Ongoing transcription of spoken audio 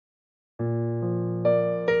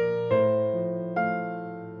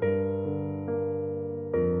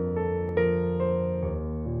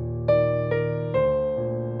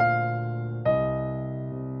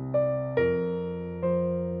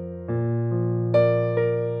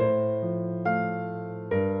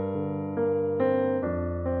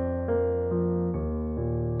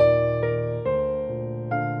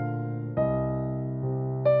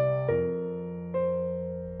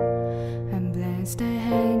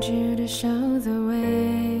need you to show the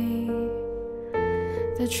way.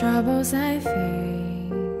 The troubles I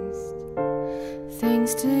faced,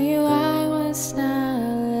 thanks to you I was not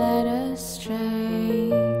led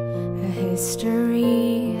astray. A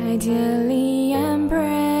history ideally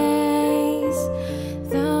embrace.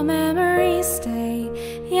 The memories stay.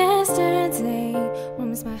 Yesterday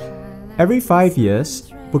warms my heart. Every 5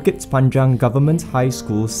 years, Bukit Panjang Government High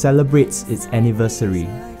School celebrates its anniversary.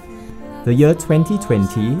 The year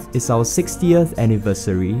 2020 is our 60th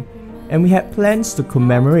anniversary, and we had plans to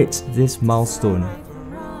commemorate this milestone.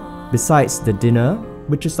 Besides the dinner,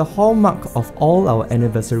 which is the hallmark of all our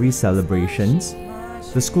anniversary celebrations,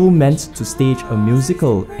 the school meant to stage a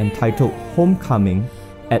musical entitled Homecoming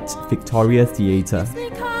at Victoria Theatre.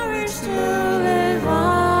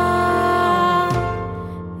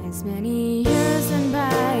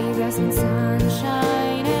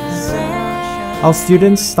 Our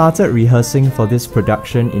students started rehearsing for this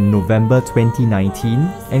production in November 2019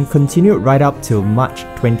 and continued right up till March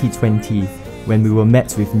 2020, when we were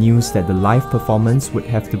met with news that the live performance would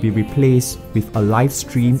have to be replaced with a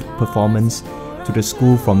live-streamed performance to the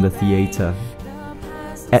school from the theatre.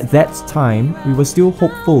 At that time, we were still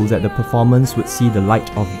hopeful that the performance would see the light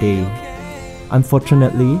of day.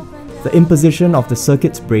 Unfortunately, the imposition of the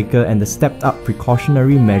circuit breaker and the stepped-up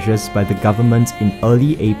precautionary measures by the government in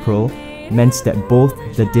early April meant that both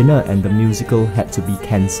the dinner and the musical had to be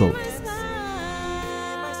cancelled.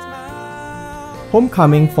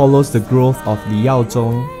 Homecoming follows the growth of Li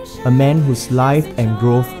Yaozhong, a man whose life and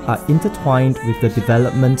growth are intertwined with the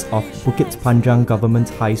development of Bukit Panjang Government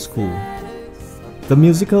High School. The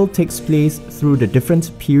musical takes place through the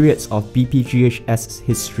different periods of BPGHS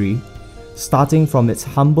history, starting from its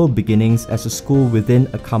humble beginnings as a school within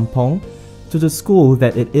a kampong to the school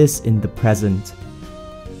that it is in the present.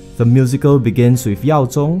 The musical begins with Yao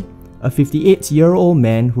Zhong, a 58-year-old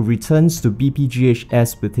man who returns to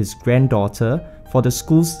BPGHS with his granddaughter for the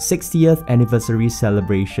school's 60th anniversary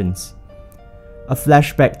celebrations. A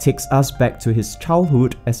flashback takes us back to his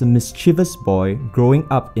childhood as a mischievous boy growing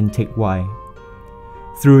up in Teck Whye.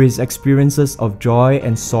 Through his experiences of joy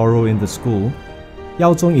and sorrow in the school,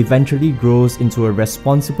 Yao Zhong eventually grows into a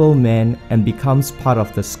responsible man and becomes part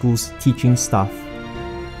of the school's teaching staff.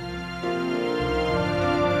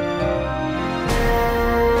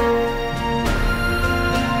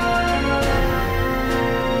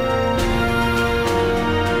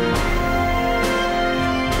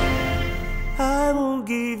 I won't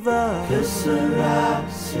give up.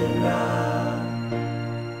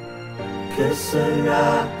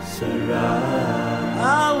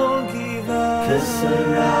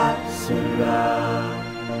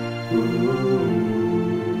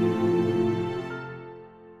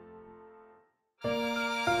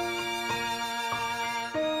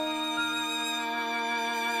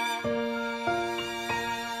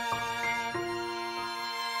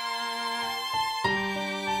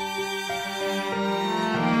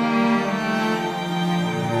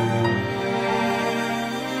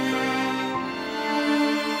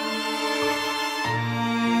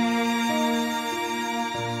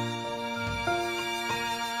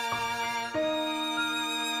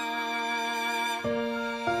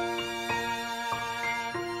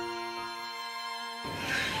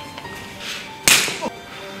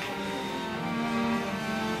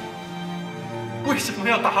为什么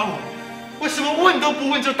要打我？为什么问都不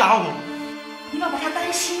问就打我？你爸爸他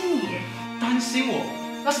担心你，担心我？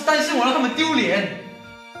那是担心我让他们丢脸。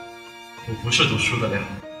我不是读书的料。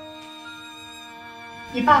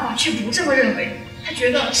你爸爸却不这么认为，他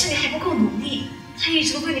觉得是你还不够努力，他一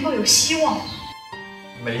直都对你抱有希望。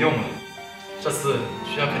没用了，这次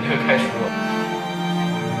学校肯定会开除我。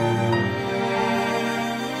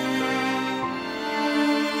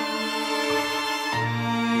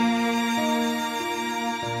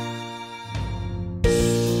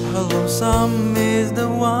 Lonesome is the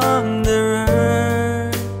wanderer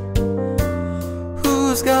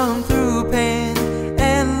who's gone through pain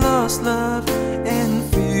and lost love and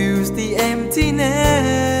feels the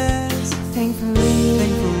emptiness. Thankfully, I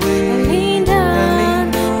leaned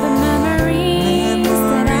on the memories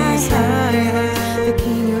that I had. The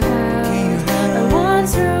king you held, I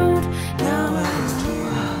once ruled, now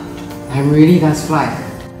I'm really that's flight.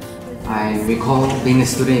 I recall being a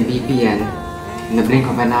student in BP and in the blink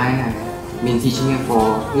of an eye, I've been teaching here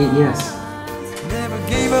for 8 years. Never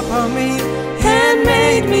gave up on me and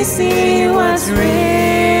made me see what's real.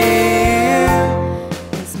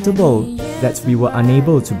 Notable that we were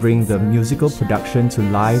unable to bring the musical production to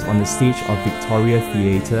life on the stage of Victoria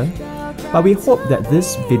Theatre, but we hope that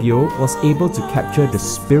this video was able to capture the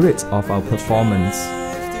spirit of our performance.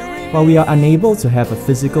 While we are unable to have a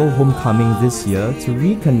physical homecoming this year to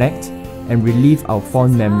reconnect and relive our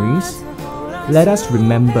fond memories, let us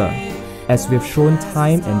remember, as we have shown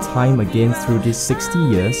time and time again through these 60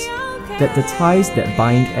 years, that the ties that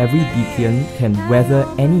bind every BPian can weather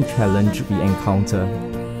any challenge we encounter.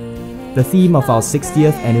 The theme of our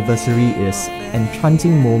 60th anniversary is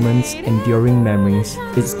Enchanting Moments, Enduring Memories,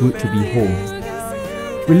 It's Good to Be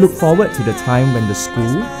Home. We look forward to the time when the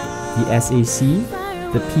school, the SAC,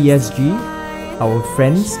 the PSG, our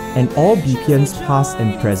friends and all BPians past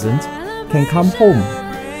and present can come home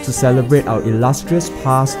to celebrate our illustrious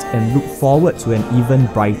past and look forward to an even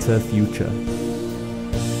brighter future.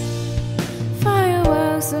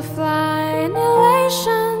 Fireworks will fly in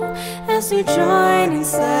elation as you join in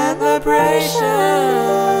celebration.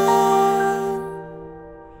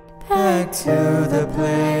 Back to the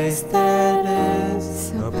place that